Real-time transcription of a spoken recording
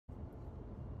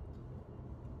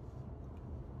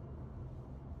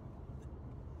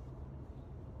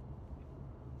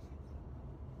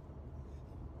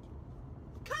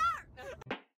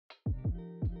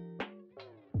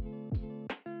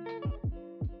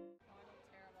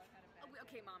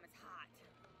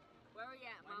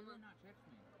Mama. not text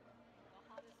me? The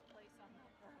hottest place on the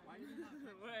earth. Why did you not text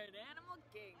me? We're in Animal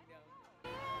Kingdom.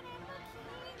 Animal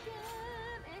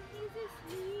Kingdom, and he's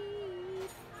asleep.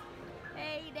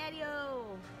 Hey,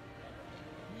 Daddy-o.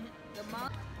 The mom.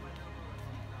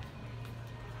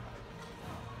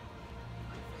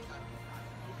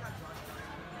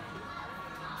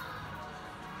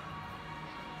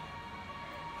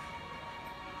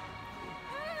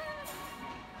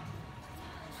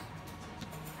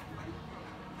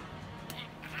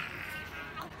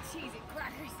 Cheesy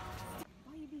crackers.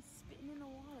 Why you be spitting in the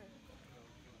water?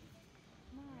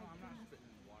 No, I'm not spitting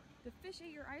in the water. The fish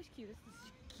ate your ice cube. This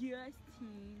is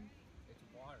disgusting. It's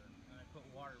water, and I put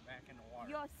water back in the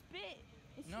water. Y'all spit.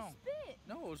 It's No. your spit.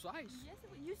 No, it was ice. Yes,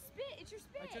 you spit. It's your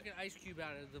spit. I took an ice cube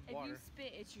out of the If water. you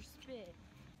spit, it's your spit.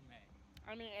 May.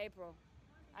 I mean April.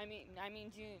 I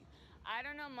mean June. I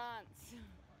don't know months.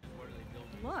 What are they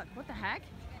building? Look, what the heck?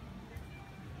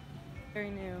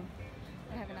 Very new.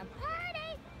 They're having a party.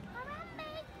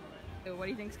 What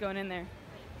do you think's going in there?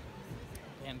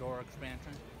 Pandora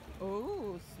expansion.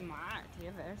 Oh, smart.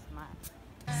 You're very smart.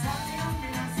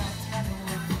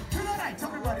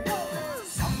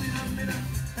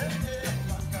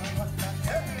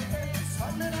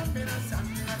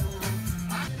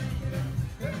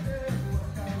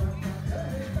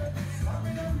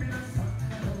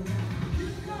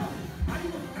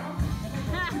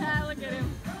 Look at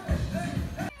him.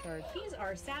 These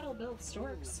are saddle-billed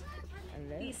storks.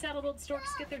 These saddle-billed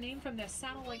storks get their name from the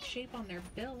saddle-like shape on their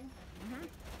bill.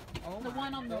 Oh, The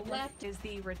one on the left is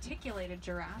the reticulated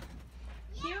giraffe.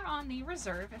 Here on the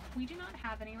reserve, we do not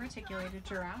have any reticulated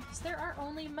giraffes. There are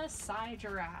only Maasai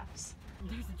giraffes.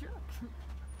 There's a giraffe.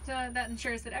 So that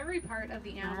ensures that every part of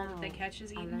the animal that they catch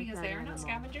is eaten because they are not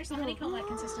scavengers. The honeycomb-like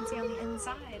consistency on the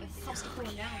inside helps to cool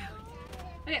them down.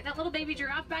 Okay, that little baby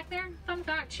giraffe back there, fun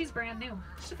fact, she's brand new.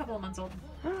 She's a couple of months old.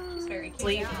 She's very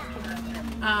cute.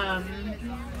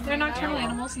 They're nocturnal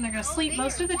animals and they're going to sleep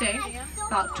most of the day,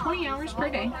 about 20 hours per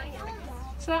day.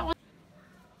 So that one